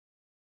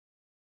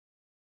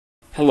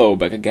Hello,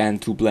 back again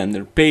to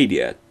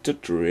Blenderpedia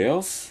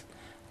tutorials.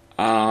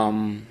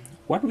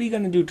 What we're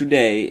gonna do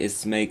today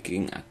is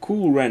making a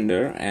cool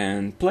render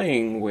and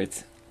playing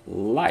with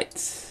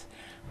lights.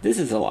 This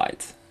is a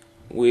light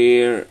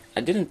where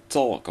I didn't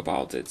talk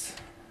about it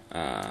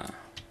that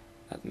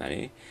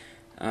many.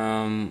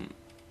 A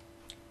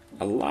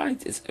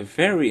light is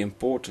very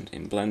important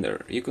in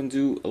Blender. You can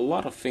do a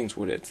lot of things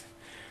with it.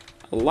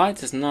 A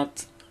light is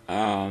not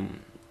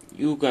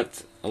you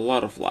got a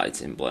lot of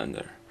lights in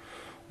Blender.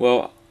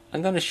 Well,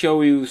 I'm gonna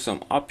show you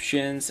some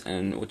options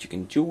and what you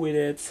can do with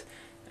it,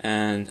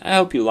 and I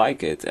hope you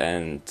like it.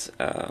 And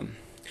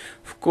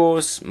of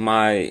course,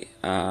 my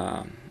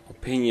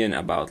opinion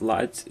about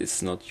lights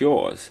is not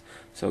yours,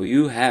 so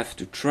you have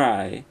to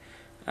try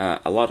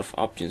a lot of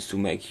options to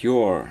make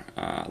your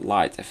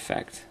light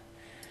effect.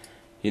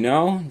 You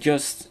know,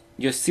 just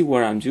see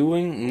what I'm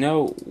doing,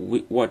 know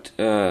what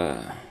the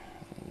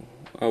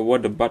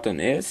button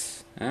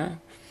is.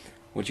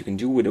 What you can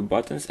do with the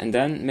buttons, and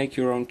then make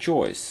your own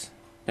choice.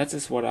 That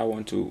is what I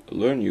want to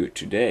learn you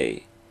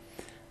today.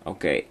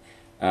 Okay,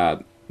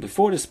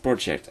 before this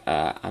project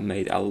I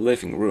made a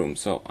living room,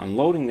 so I'm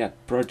loading that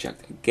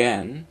project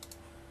again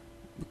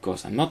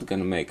because I'm not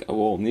gonna make a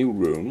whole new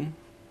room.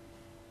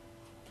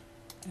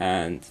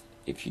 And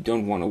if you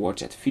don't want to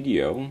watch that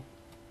video,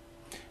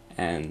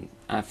 and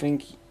I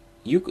think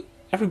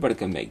everybody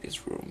can make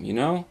this room, you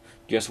know,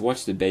 just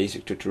watch the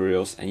basic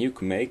tutorials and you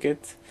can make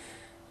it.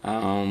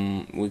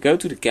 We go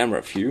to the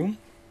camera view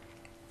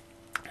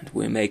and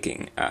we're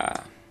making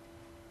a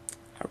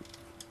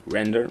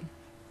render.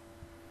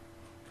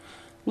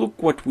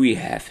 Look what we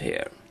have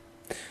here.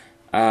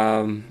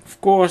 Of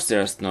course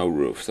there's no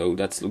roof, so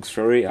that looks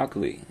very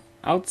ugly.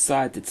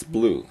 Outside it's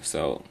blue,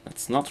 so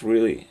that's not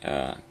really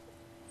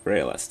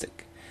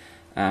realistic.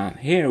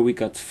 Here we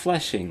got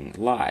flashing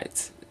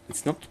lights.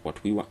 It's not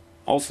what we want.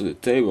 Also the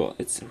table,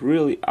 it's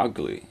really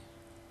ugly.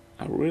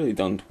 I really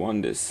don't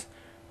want this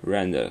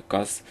render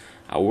because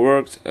I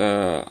worked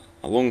a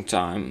long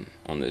time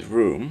on this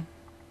room,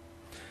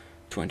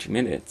 20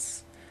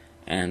 minutes,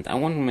 and I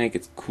want to make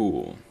it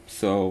cool,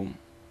 so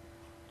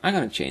I'm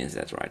gonna change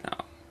that right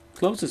now.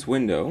 Close this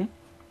window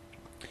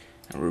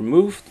and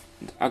remove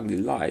the ugly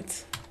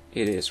light.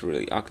 It is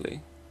really ugly,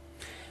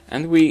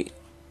 and we're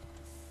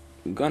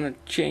gonna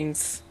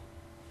change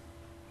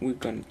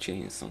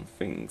some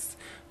things.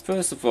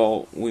 First of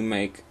all, we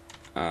make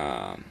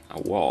a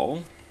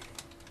wall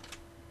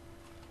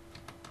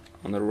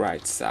on the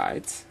right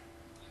side.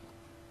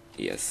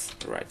 Yes,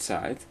 the right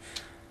side.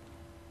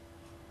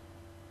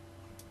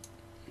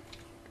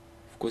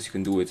 Of course you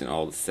can do it in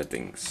all the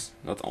settings,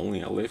 not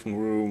only a living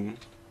room,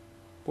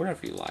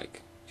 whatever you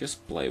like.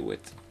 Just play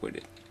with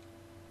it.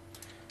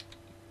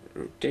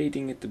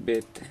 Rotating it a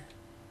bit.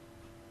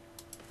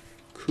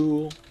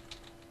 Cool.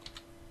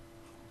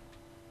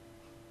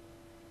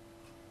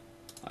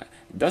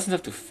 It doesn't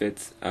have to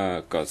fit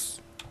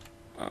because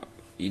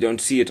you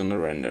don't see it on the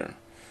render.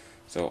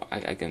 So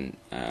I can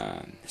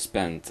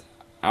spend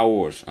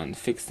hours on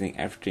fixing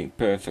everything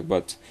perfect,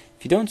 but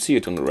if you don't see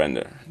it on the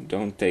render,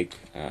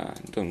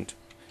 don't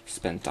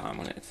spend time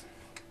on it,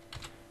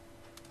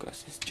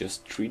 because it's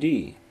just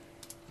 3D.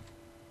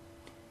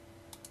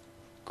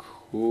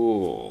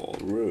 Cool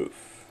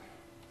roof.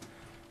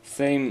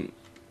 Same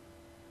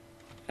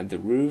at the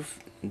roof.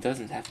 It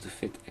doesn't have to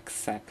fit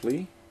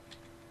exactly.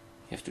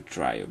 You have to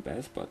try your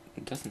best, but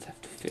it doesn't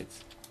have to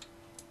fit.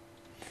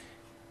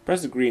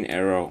 Press the green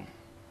arrow.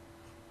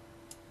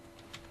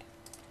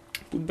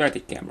 Put back the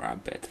camera a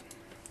bit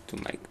to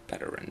make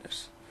better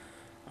renders.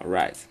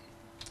 Alright.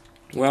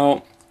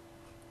 Well,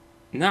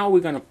 now we're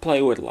gonna play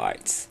with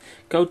lights.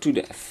 Go to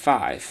the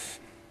F5.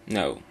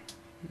 No,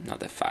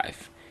 not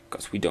F5,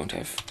 because we don't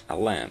have a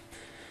lamp.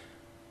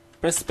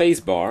 Press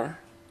spacebar.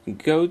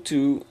 Go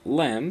to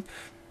lamp,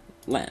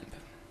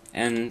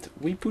 and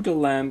we put a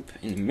lamp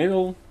in the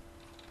middle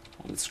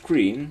of the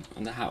screen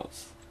on the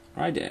house,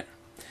 right there.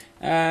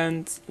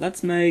 And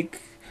let's make.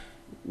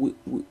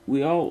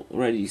 We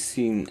already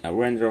seen a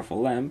render of a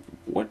lamp.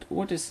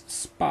 What is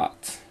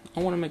spot? I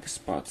want to make a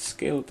spot.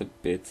 Scale it a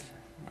bit,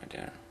 right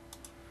there.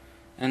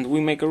 And we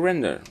make a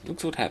render.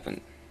 Look what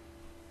happened.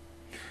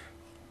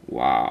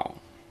 Wow,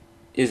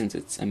 isn't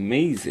it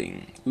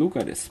amazing? Look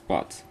at this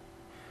spot.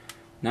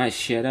 Nice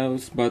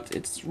shadows, but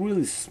it's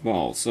really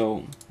small,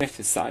 so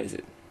emphasize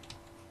it.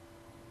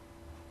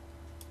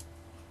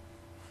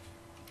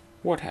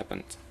 What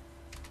happened?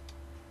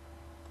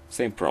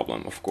 Same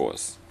problem, of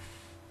course.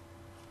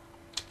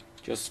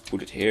 Just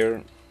put it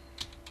here.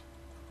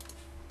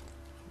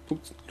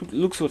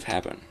 Looks what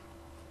happened.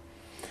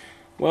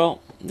 Well,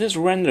 this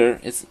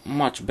render is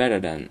much better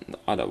than the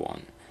other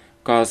one,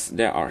 because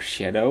there are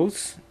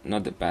shadows.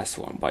 Not the best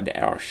one, but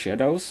there are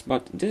shadows.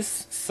 But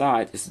this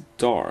side is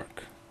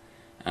dark,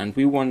 and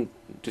we want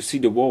to see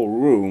the whole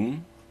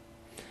room,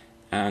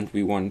 and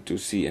we want to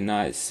see a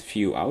nice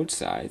view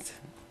outside,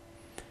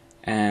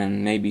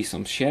 and maybe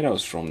some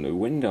shadows from the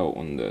window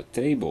on the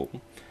table.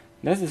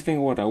 That's the thing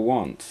what I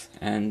want,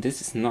 and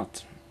this is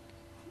not.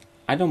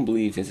 I don't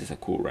believe this is a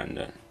cool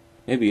render.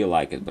 Maybe you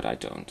like it, but I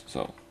don't.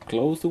 So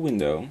close the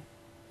window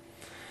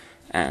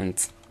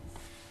and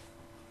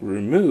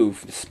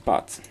remove the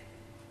spot.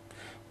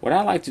 What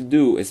I like to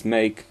do is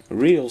make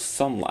real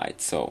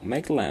sunlight, so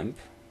make lamp,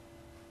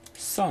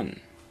 sun.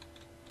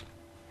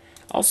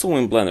 Also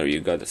in Blender you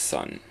got a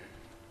sun.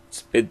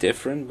 It's a bit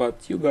different,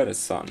 but you got a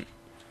sun.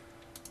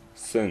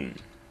 Sun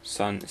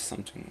is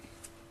something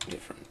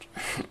different.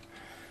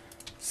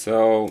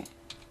 So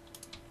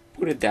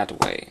put it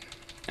that way,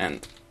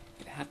 and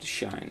it had to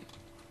shine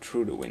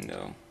through the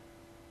window.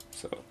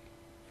 So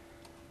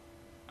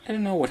I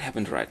don't know what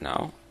happened right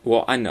now.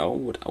 Well, I know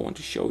what I want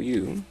to show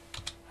you.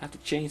 I have to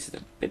change it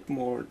a bit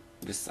more,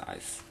 the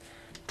size.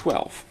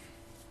 12.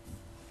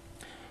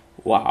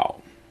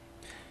 Wow.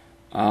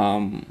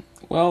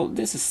 Well,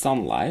 this is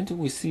sunlight.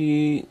 We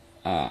see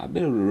a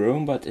bit of the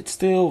room, but it's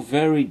still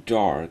very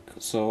dark,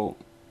 so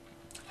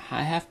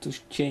I have to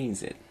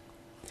change it.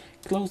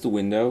 Close the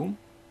window,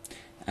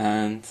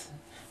 and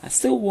I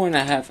still want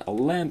to have a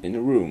lamp in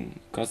the room,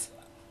 because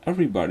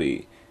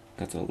everybody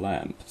got a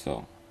lamp,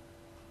 so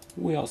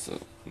we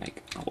also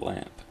make a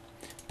lamp.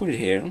 Put it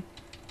here.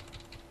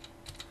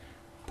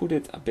 Put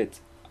it a bit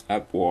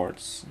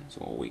upwards,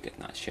 so we get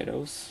nice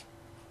shadows.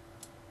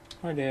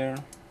 Right there.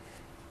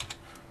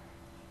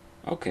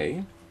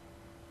 Okay,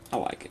 I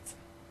like it.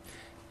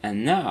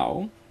 And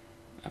now,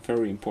 a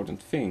very important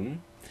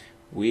thing,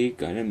 we're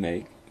gonna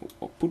make,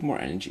 or put more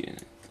energy in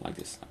it, like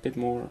this, a bit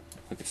more,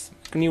 like this.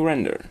 Make a new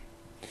render.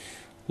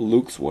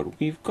 Looks what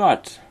we've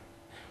got.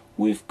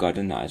 We've got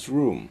a nice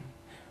room.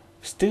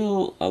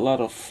 Still a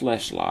lot of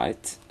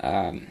flashlight,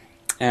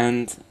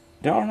 and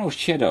there are no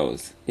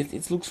shadows.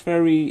 It looks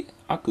very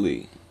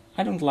ugly.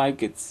 I don't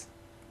like it,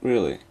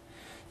 really.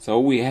 So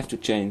we have to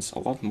change a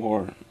lot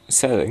more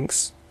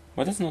settings,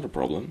 but that's not a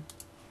problem,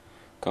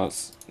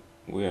 because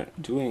we're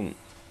doing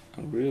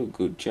a real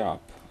good job,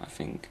 I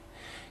think.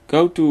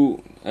 Go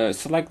to,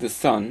 select the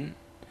sun,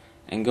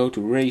 and go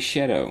to ray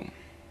shadow.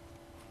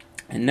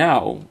 And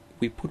now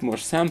we put more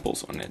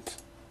samples on it,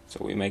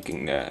 so we're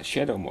making the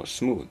shadow more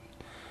smooth.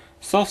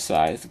 Soft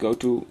size, go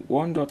to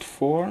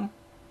 1.4,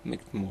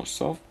 make it more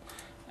soft,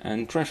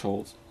 and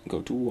threshold,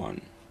 go to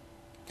 1.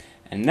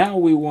 And now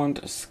we want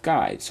a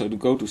sky, so to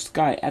go to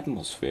sky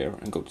atmosphere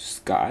and go to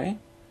sky,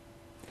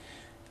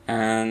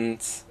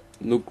 and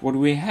look what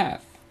we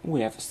have.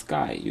 We have a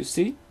sky, you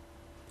see?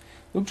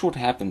 Look what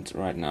happened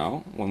right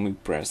now when we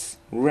press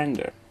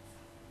render.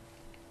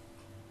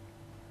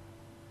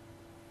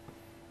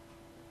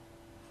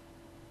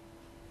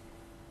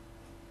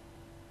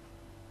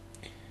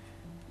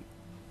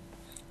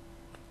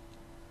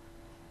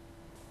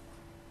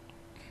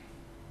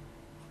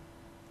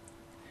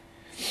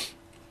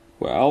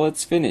 Well,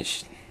 it's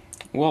finished.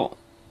 Well,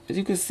 as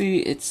you can see,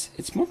 it's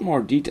much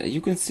more detailed. You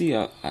can see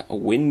a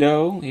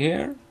window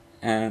here,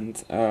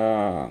 and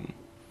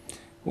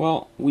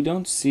well, we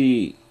don't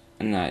see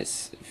a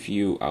nice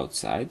view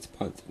outside,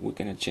 but we're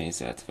gonna change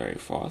that very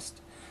fast.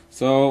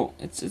 So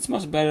it's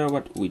much better,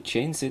 but we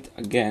change it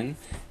again,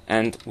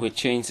 and we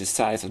change the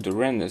size of the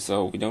render,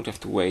 so we don't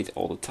have to wait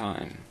all the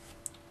time.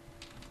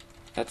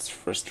 That's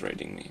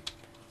frustrating me.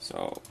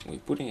 So we're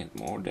putting it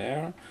more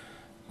there.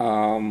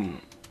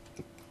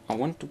 I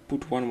want to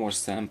put one more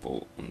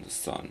sample on the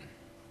sun.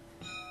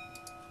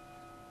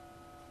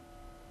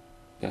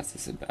 That's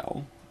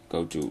Isabel.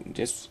 Go to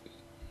just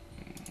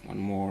one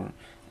more,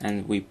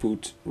 and we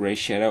put ray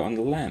shadow on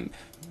the lamp.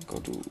 Go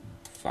to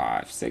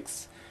 5,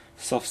 6,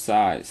 soft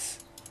size,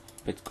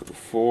 bit go to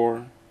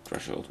 4,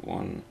 threshold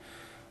 1.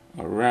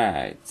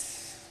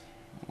 Alright,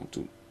 I want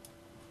to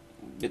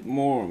a bit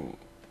more.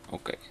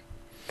 Okay.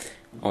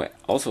 Oh,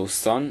 also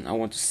sun. I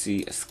want to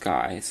see a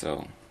sky,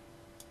 so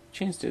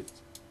change it.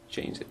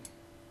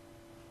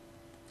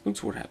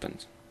 Looks what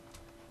happened.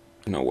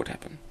 I know what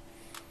happened.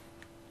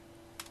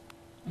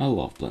 I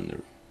love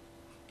Blender.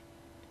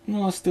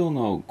 No, still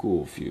no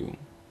cool view.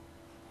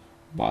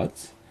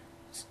 But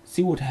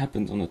see what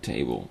happened on the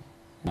table.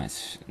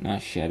 Nice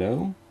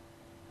shadow.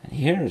 And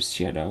here is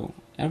shadow.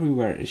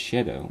 Everywhere is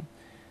shadow.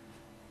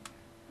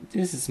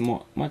 This is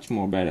much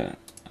more better.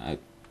 I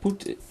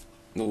put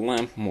the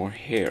lamp more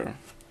here,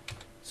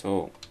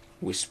 so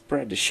we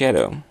spread the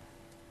shadow.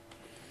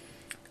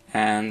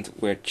 And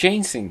we're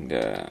changing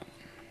the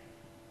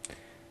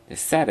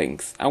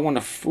settings. I want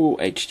a full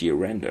HD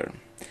render.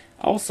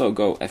 Also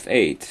go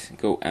F8,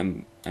 go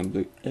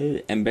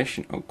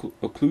ambition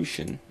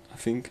occlusion, I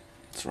think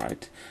that's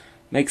right.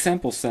 Make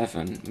sample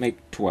 7, make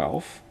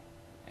 12,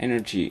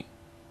 energy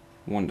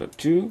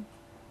 1.2.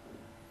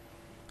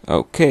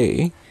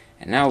 Okay,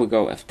 and now we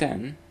go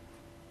F10.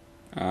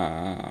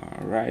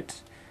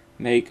 Right,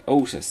 make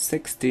OSA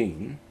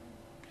 16,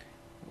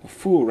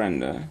 full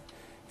render.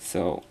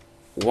 So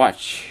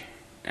watch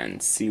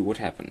and see what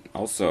happened.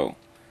 Also,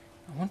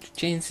 I want to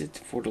change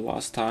it for the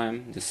last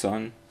time, the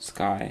sun,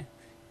 sky,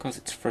 because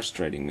it's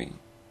frustrating me.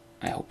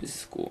 I hope this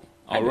is cool.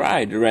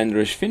 Alright, the render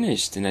is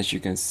finished, and as you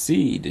can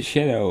see, the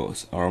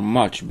shadows are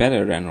much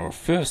better than our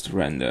first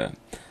render.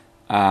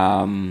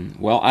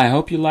 Well, I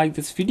hope you liked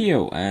this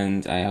video,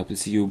 and I hope to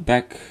see you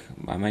back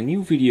by my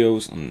new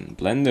videos on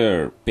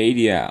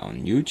Blenderpedia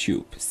on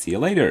YouTube. See you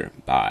later.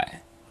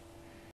 Bye.